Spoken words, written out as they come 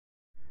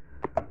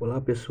Olá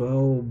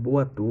pessoal,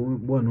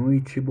 boa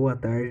noite, boa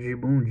tarde,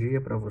 bom dia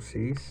para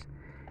vocês.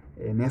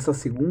 Nessa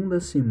segunda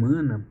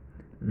semana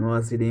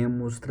nós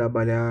iremos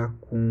trabalhar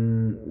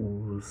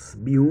com os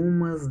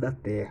biomas da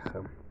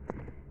Terra.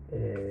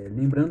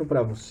 Lembrando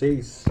para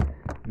vocês,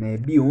 né,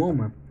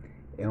 bioma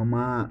é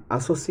uma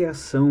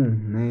associação,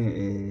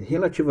 né,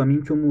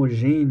 relativamente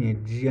homogênea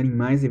de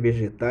animais e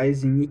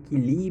vegetais em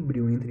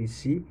equilíbrio entre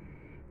si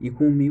e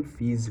com o meio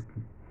físico.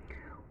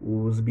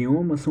 Os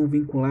biomas são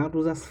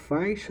vinculados às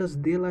faixas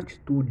de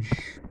latitude,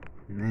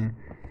 né?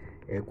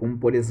 Como,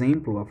 por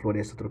exemplo, a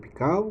floresta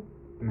tropical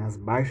nas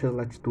baixas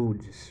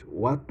latitudes,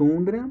 ou a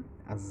tundra,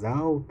 as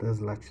altas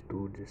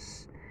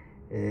latitudes.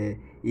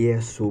 E é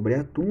sobre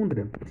a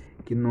tundra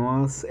que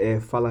nós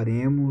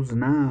falaremos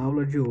na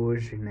aula de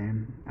hoje, né?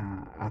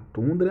 A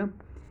tundra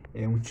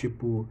é um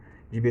tipo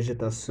de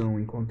vegetação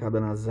encontrada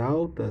nas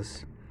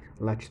altas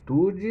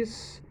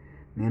latitudes,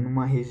 né?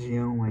 Numa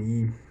região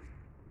aí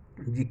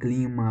de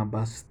clima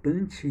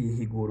bastante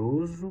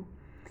rigoroso,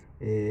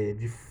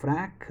 de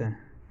fraca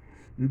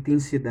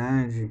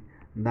intensidade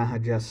da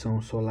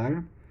radiação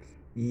solar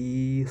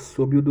e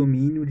sob o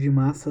domínio de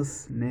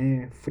massas,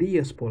 né,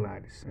 frias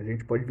polares. A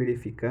gente pode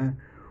verificar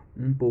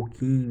um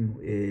pouquinho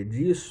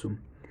disso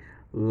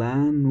lá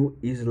no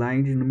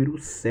slide número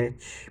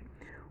 7,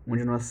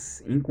 onde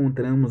nós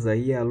encontramos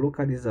aí a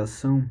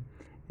localização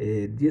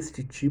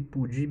deste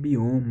tipo de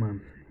bioma,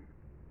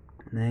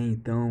 né?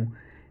 Então,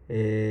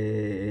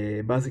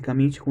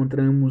 basicamente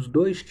encontramos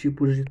dois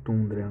tipos de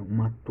tundra.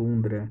 Uma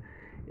tundra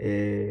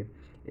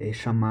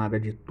chamada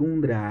de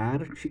tundra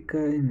ártica,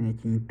 né,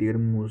 que em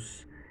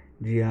termos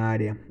de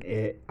área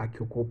é a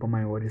que ocupa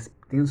maior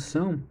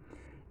extensão.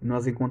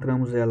 Nós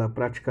encontramos ela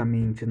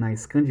praticamente na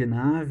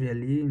Escandinávia,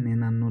 ali, né,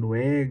 na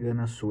Noruega,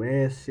 na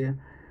Suécia,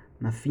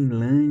 na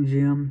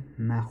Finlândia,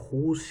 na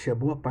Rússia,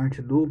 boa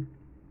parte do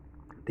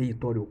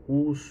território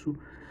russo,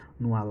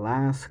 no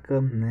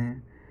Alasca, né,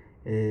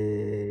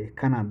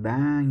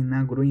 Canadá e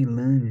na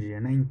Groenlândia,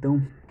 né?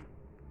 Então,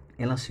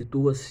 ela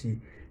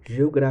situa-se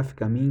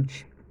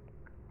geograficamente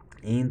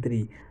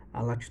entre a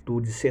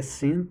latitude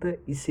 60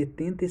 e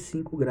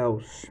 75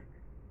 graus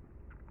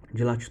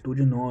de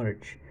latitude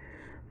norte.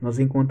 Nós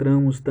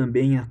encontramos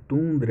também a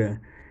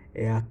tundra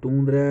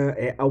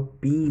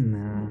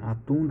alpina, a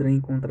tundra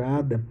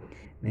encontrada,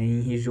 né, em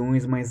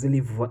regiões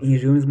em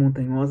regiões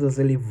montanhosas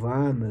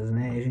elevadas,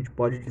 né? A gente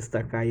pode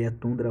destacar aí a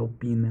tundra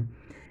alpina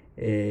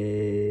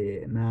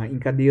em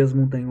cadeias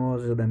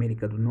montanhosas da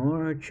América do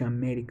Norte,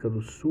 América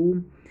do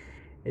Sul,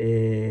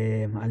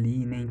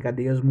 ali, né, em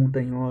cadeias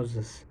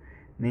montanhosas,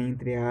 né,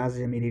 entre a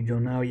Ásia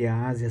Meridional e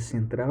a Ásia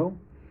Central.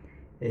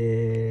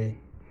 E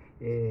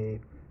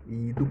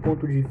do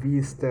ponto de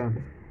vista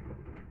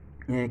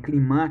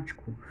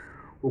climático,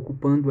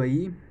 ocupando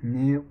aí,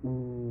 né,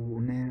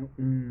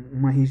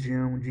 uma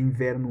região de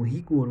inverno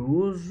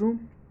rigoroso,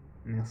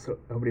 né,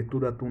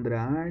 sobretudo a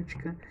tundra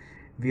ártica,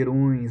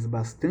 verões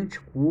bastante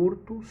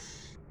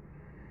curtos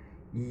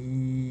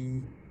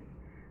e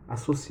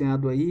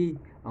associado aí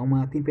a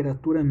uma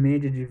temperatura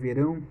média de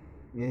verão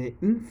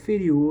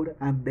inferior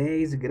a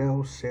 10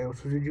 graus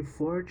Celsius e de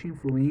forte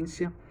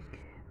influência,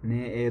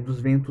 né,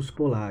 dos ventos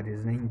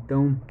polares, né?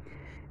 Então,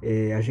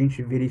 a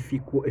gente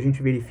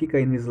verifica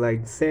aí no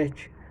slide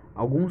 7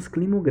 alguns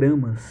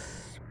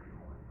climogramas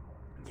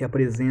que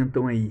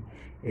apresentam aí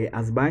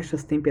as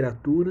baixas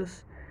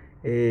temperaturas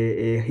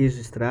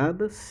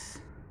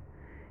registradas,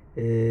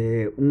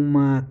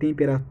 uma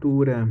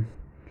temperatura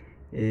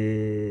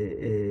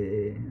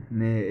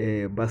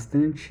né,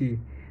 bastante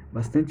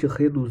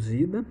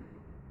reduzida,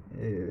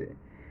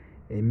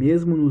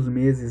 mesmo nos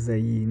meses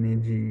aí, né,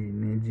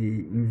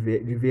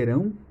 de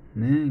verão,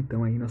 né?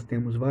 Então aí nós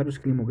temos vários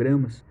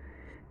climogramas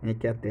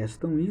que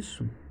atestam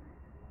isso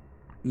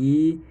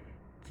e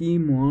que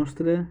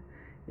mostra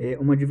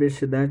uma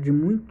diversidade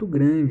muito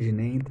grande,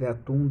 né, entre a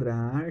tundra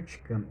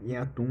ártica e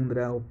a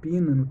tundra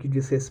alpina no que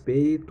diz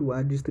respeito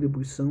à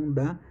distribuição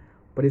da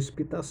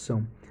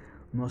precipitação.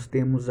 Nós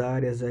temos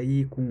áreas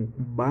aí com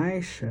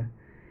baixa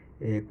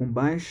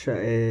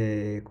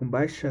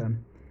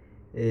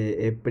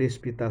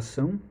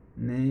precipitação,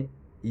 né,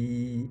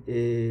 e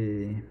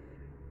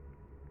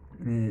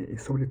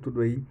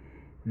sobretudo aí,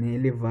 né,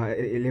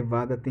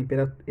 elevada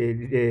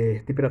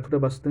temperatura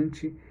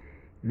bastante,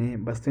 né,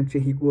 bastante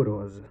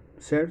rigorosa,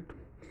 certo?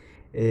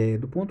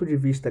 Do ponto de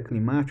vista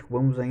climático,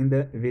 vamos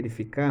ainda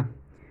verificar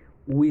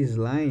o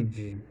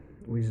slide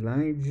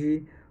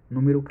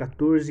número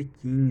 14 e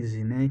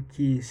 15, né,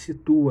 que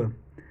situa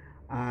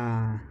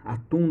a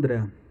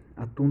tundra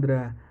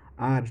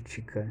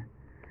ártica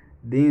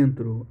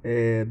dentro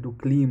do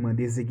clima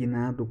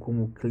designado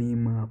como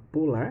clima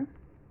polar.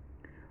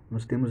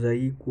 Nós temos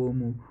aí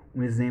como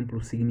um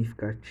exemplo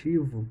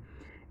significativo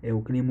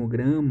o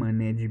climograma,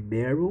 né, de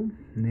Barrow,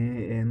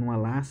 né, no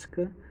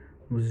Alasca,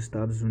 nos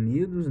Estados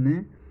Unidos,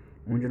 né,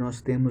 onde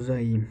nós temos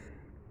aí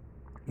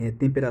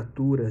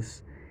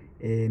temperaturas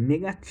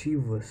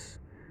negativas,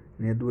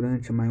 né,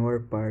 durante a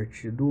maior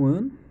parte do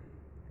ano,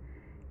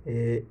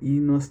 e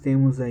nós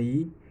temos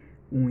aí,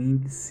 um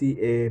índice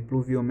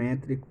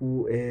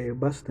pluviométrico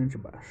bastante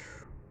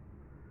baixo,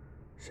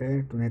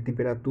 certo? Né?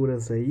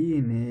 Temperaturas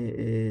aí,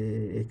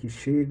 né, que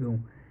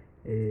chegam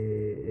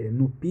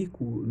no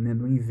pico, né,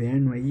 do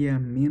inverno aí a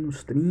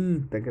menos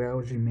 30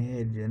 graus de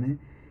média, né?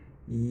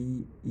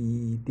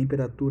 E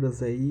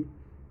temperaturas aí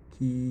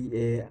que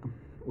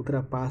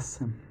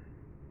ultrapassa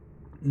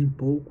em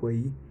pouco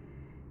aí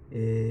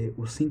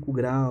os 5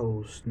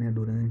 graus, né,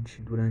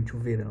 durante o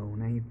verão,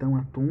 né? Então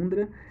a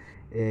tundra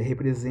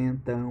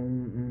representa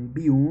um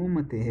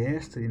bioma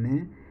terrestre,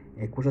 né,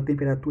 cuja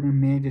temperatura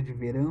média de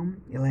verão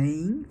ela é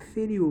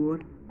inferior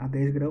a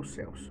 10 graus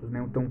Celsius,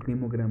 né? Então o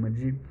climograma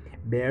de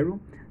Barrow,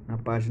 na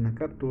página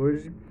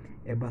 14,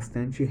 é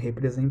bastante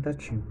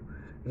representativo.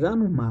 Já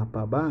no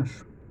mapa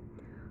abaixo,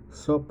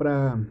 só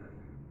para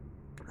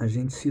a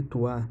gente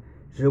situar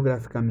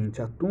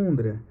geograficamente a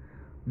tundra,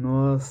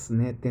 nós,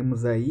 né,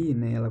 temos aí,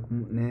 né, ela,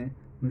 né,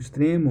 no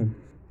extremo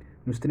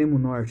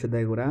norte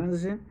da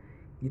Eurásia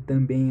e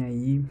também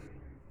aí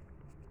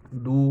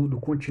do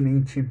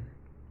continente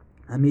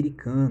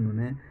americano,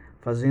 né,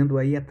 fazendo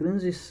aí a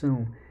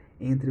transição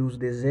entre os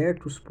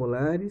desertos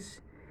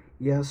polares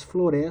e as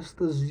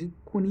florestas de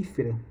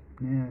conífera,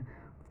 né,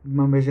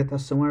 uma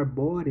vegetação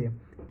arbórea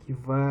que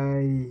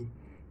vai,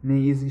 né,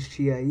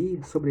 existir aí,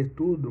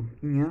 sobretudo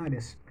em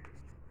áreas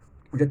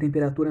onde a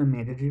temperatura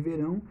média de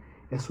verão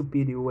é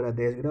superior a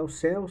 10 graus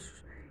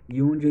Celsius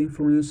e onde a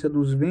influência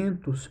dos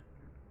ventos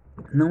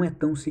não é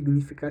tão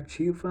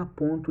significativa a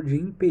ponto de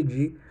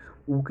impedir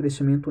o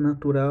crescimento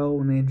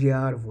natural, né, de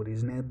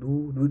árvores, né,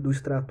 do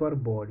extrato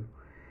arbóreo.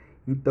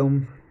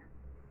 Então,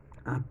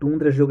 a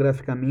tundra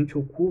geograficamente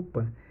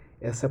ocupa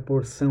essa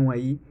porção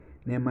aí,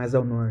 né, mais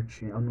ao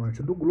norte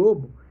do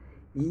globo,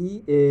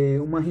 e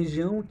uma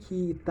região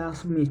que está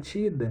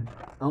submetida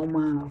a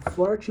uma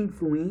forte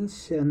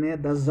influência, né,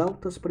 das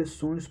altas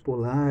pressões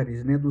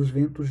polares, né, dos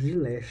ventos de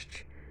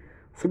leste.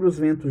 Sobre os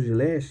ventos de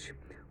leste,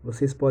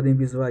 vocês podem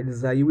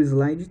visualizar aí o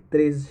slide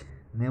 13,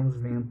 né, os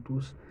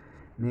ventos,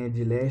 né,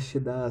 de leste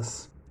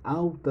das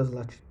altas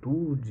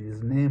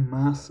latitudes, né,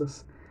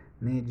 massas,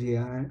 né, de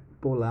ar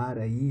polar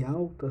aí,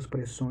 altas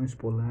pressões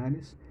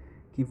polares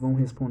que vão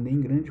responder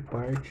em grande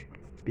parte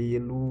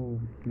pelo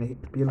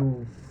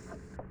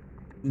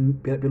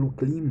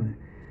clima,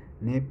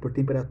 né, por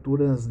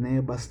temperaturas,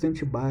 né,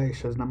 bastante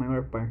baixas na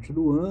maior parte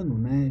do ano,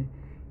 né,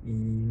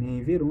 e né,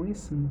 em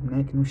verões,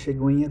 né, que não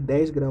chegam em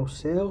 10 graus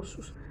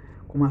Celsius,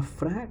 com uma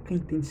fraca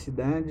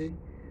intensidade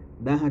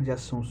da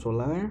radiação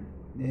solar,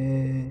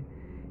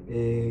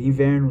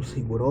 invernos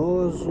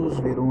rigorosos,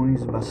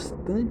 verões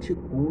bastante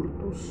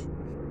curtos,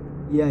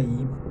 e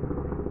aí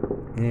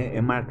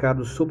é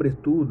marcado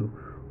sobretudo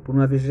por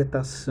uma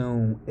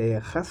vegetação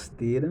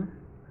rasteira,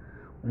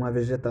 uma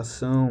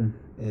vegetação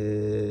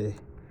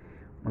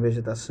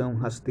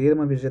rasteira,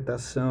 uma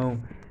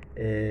vegetação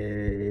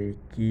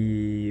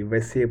que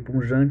vai ser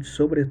pujante,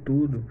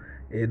 sobretudo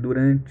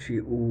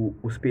durante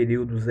os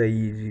períodos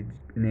aí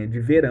de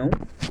verão,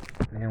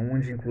 né,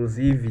 onde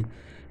inclusive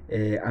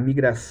a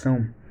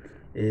migração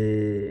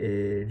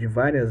de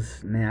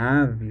várias, né,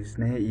 aves,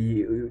 né,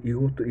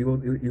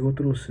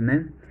 outros,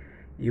 né,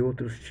 e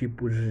outros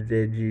tipos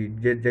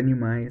de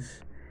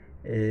animais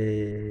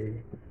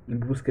em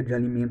busca de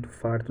alimento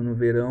farto no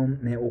verão,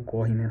 né,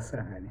 ocorre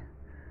nessa área.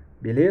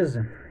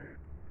 Beleza?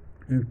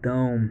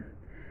 Então,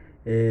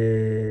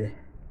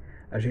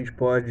 a gente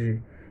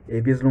pode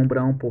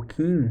vislumbrar um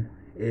pouquinho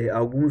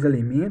alguns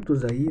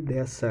elementos aí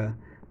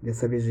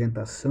dessa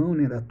vegetação,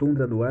 né, da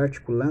tundra do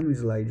Ártico lá no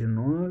slide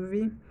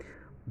 9.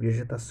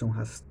 Vegetação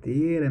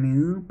rasteira, né,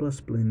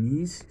 amplas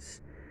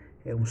planícies,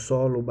 um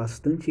solo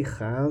bastante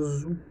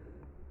raso,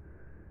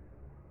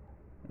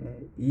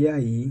 e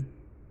aí,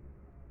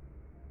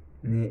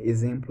 né,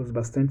 exemplos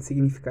bastante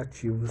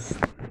significativos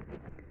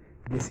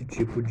desse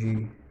tipo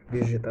de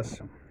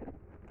vegetação.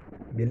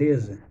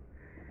 Beleza?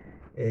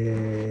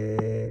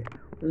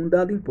 Um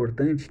dado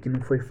importante que não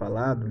foi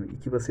falado e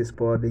que vocês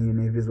podem,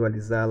 né,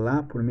 visualizar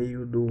lá por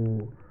meio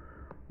do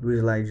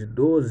slide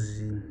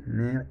 12,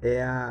 né,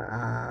 é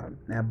a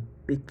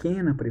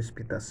pequena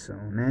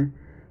precipitação, né,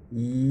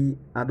 e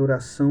a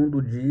duração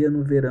do dia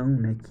no verão,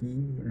 né, que,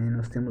 né,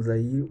 nós temos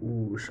aí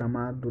o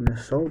chamado, né,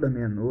 sol da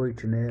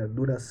meia-noite, né, a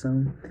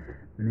duração,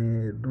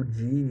 né, do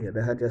dia,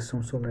 da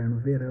radiação solar no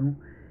verão,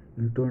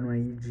 em torno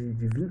aí de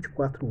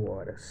 24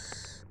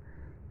 horas.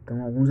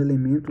 Então, alguns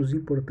elementos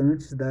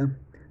importantes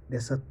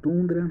dessa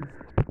tundra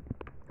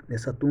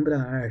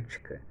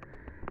ártica,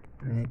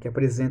 né, que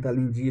apresenta,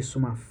 além disso,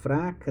 uma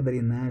fraca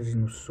drenagem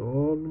no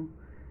solo,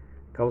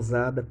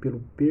 causada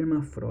pelo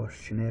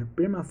permafrost, né? O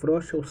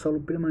permafrost é o solo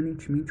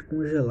permanentemente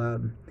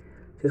congelado.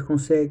 Vocês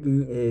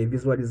conseguem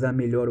visualizar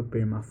melhor o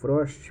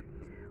permafrost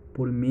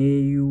por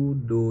meio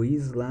do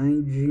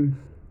slide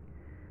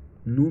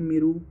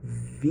número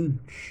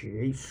 20.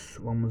 É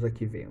isso, vamos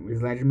aqui ver. O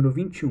slide número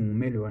 21,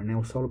 melhor, né?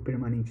 O solo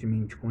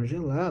permanentemente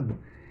congelado,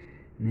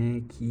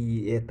 né,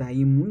 que está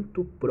aí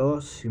muito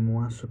próximo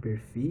à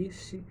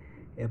superfície.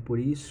 É por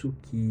isso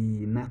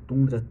que na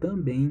tundra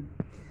também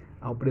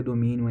ao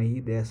predomínio aí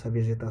dessa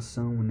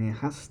vegetação, né,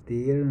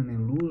 rasteira, né,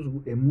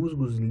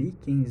 musgos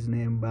líquens,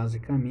 né,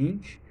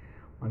 basicamente,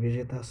 uma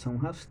vegetação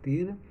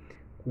rasteira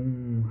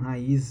com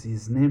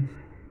raízes, né,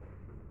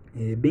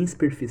 bem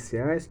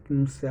superficiais, que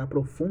não se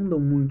aprofundam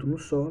muito no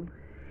solo,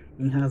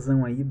 em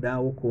razão aí da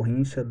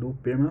ocorrência do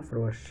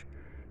permafrost.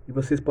 E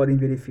vocês podem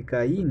verificar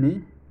aí,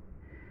 né,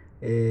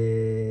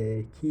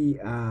 que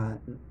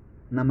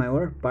na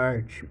maior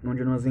parte,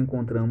 onde nós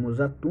encontramos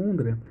a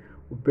tundra,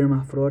 o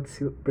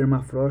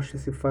permafrost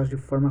se faz de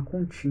forma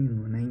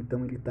contínua, né?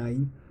 Então ele está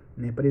aí,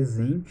 né,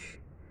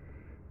 presente,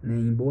 né,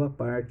 em boa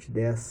parte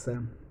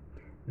dessa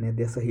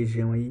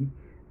região aí,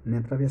 né,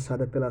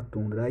 atravessada pela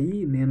tundra.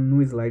 Aí, né,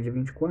 no slide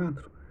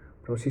 24,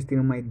 para vocês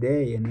terem uma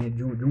ideia, né,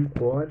 de um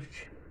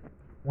corte,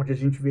 onde a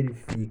gente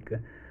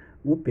verifica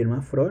o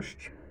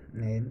permafrost,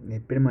 né,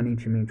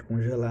 permanentemente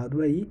congelado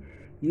aí,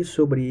 e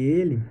sobre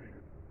ele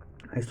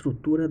a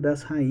estrutura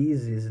das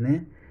raízes,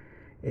 né,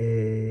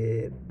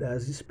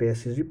 das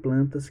espécies de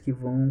plantas que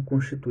vão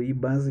constituir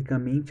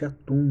basicamente a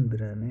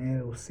tundra,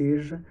 né, ou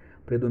seja,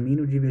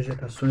 predomínio de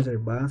vegetações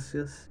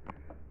herbáceas,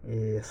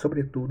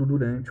 sobretudo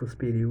durante os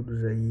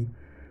períodos aí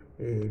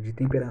de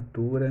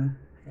temperatura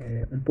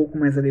um pouco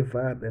mais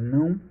elevada,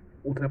 não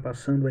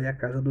ultrapassando aí a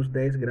casa dos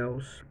 10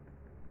 graus,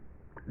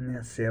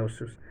 né,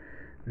 Celsius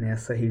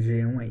nessa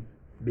região aí,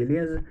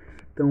 beleza?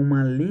 Então,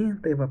 uma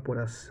lenta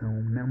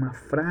evaporação, né, uma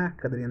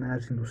fraca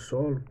drenagem do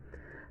solo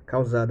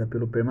causada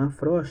pelo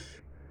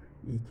permafrost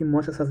e que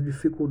mostra essas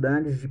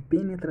dificuldades de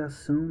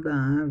penetração da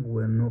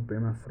água no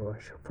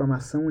permafrost,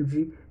 formação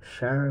de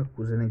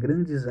charcos, né,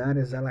 grandes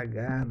áreas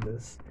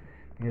alagadas,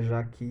 né,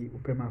 já que o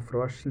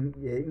permafrost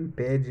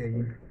impede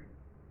aí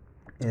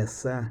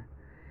essa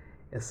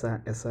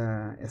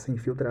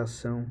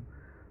infiltração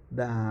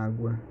da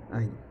água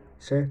aí,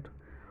 certo?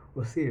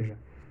 Ou seja,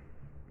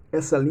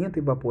 essa lenta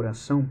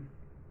evaporação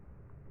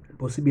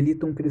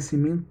possibilita um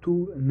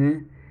crescimento,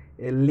 né,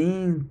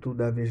 lento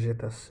da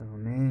vegetação,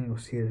 né, ou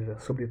seja,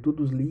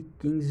 sobretudo os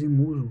líquens e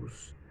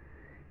musgos,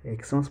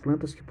 que são as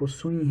plantas que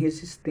possuem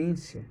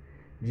resistência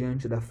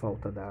diante da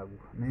falta d'água,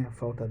 né, a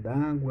falta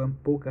d'água,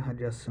 pouca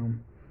radiação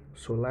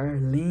solar,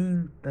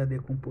 lenta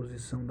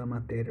decomposição da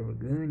matéria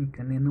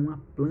orgânica, né, não há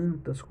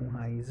plantas com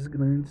raízes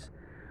grandes,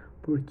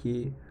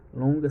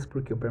 longas,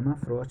 porque o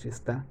permafrost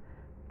está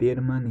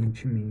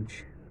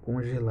permanentemente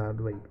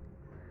congelado aí.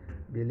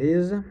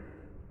 Beleza?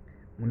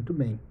 Muito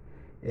bem.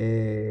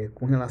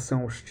 Com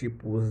relação aos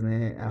tipos,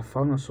 né, a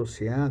fauna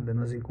associada,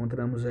 nós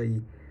encontramos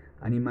aí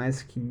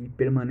animais que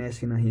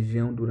permanecem na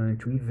região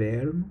durante o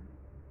inverno,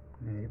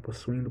 né,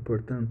 possuindo,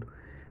 portanto,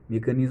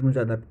 mecanismos de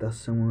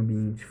adaptação ao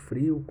ambiente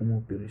frio, como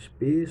o pelo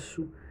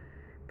espesso,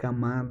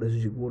 camadas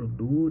de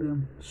gordura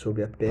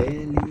sobre a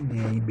pele,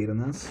 né, a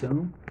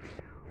hibernação,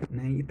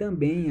 né, e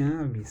também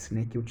aves,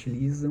 né, que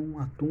utilizam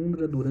a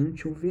tundra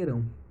durante o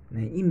verão,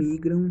 né, e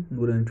migram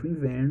durante o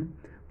inverno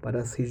para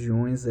as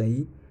regiões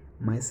aí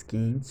mais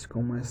quentes,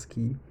 como as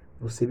que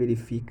você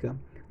verifica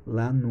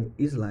lá no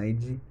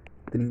slide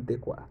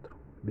 34,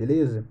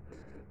 beleza?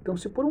 Então,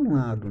 se por um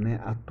lado, né,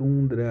 a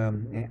tundra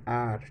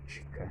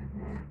ártica,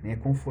 né, é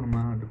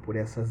conformado por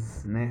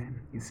essas, né,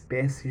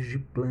 espécies de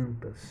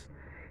plantas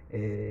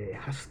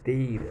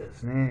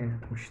rasteiras, né,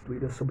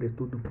 constituídas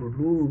sobretudo por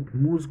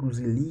musgos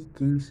e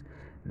líquens,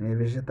 né,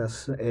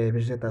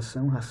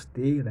 vegetação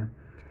rasteira,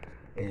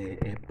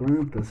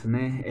 plantas,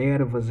 né,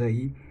 ervas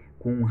aí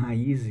com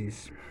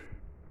raízes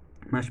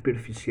mais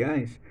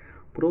superficiais.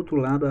 Por outro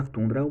lado, a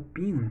tundra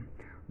alpina,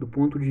 do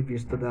ponto de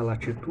vista da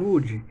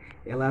latitude,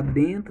 ela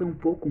adentra um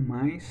pouco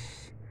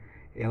mais,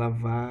 ela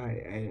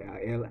vai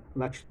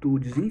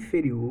latitudes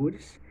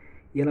inferiores,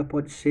 e ela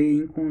pode ser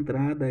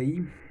encontrada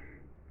aí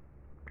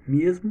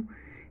mesmo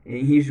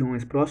em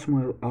regiões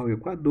próximas ao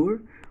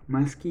Equador,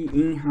 mas que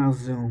em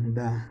razão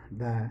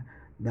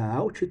da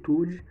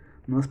altitude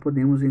nós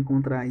podemos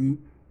encontrar aí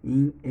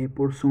em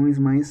porções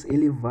mais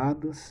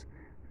elevadas,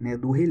 né,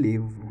 do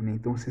relevo, né?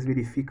 Então vocês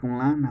verificam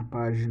lá no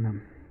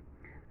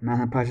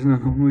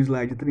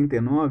slide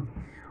 39,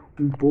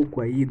 um pouco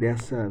aí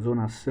dessa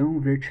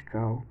zonação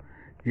vertical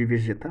de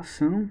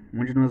vegetação,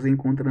 onde nós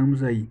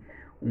encontramos aí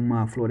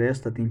uma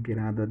floresta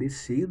temperada a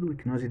descido,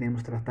 que nós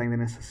iremos tratar ainda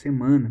nessa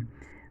semana,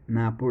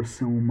 na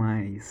porção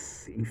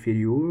mais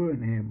inferior,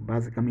 né,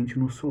 basicamente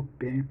no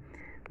sopé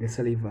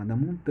dessa elevada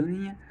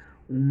montanha,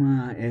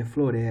 uma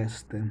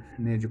floresta,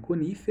 né, de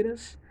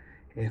coníferas,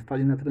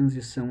 fazendo a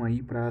transição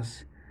aí para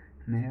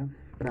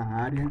a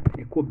área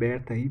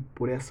coberta aí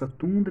por essa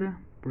tundra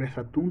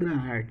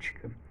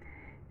ártica.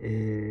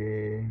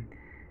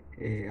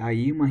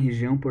 Aí uma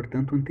região,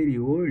 portanto,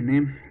 anterior,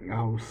 né,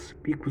 aos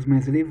picos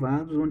mais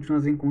elevados, onde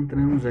nós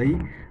encontramos aí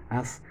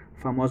as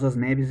famosas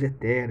neves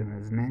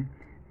eternas, né,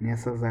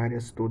 nessas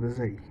áreas todas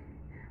aí.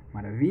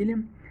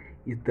 Maravilha?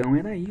 Então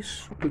era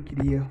isso que eu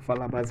queria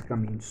falar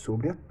basicamente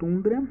sobre a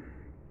tundra.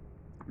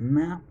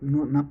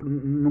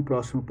 No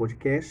próximo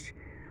podcast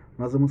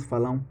nós vamos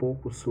falar um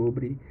pouco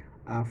sobre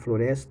a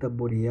floresta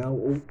boreal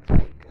ou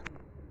taiga.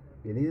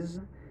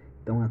 Beleza?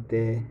 Então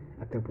até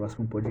o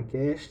próximo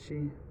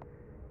podcast.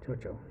 Tchau,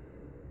 tchau.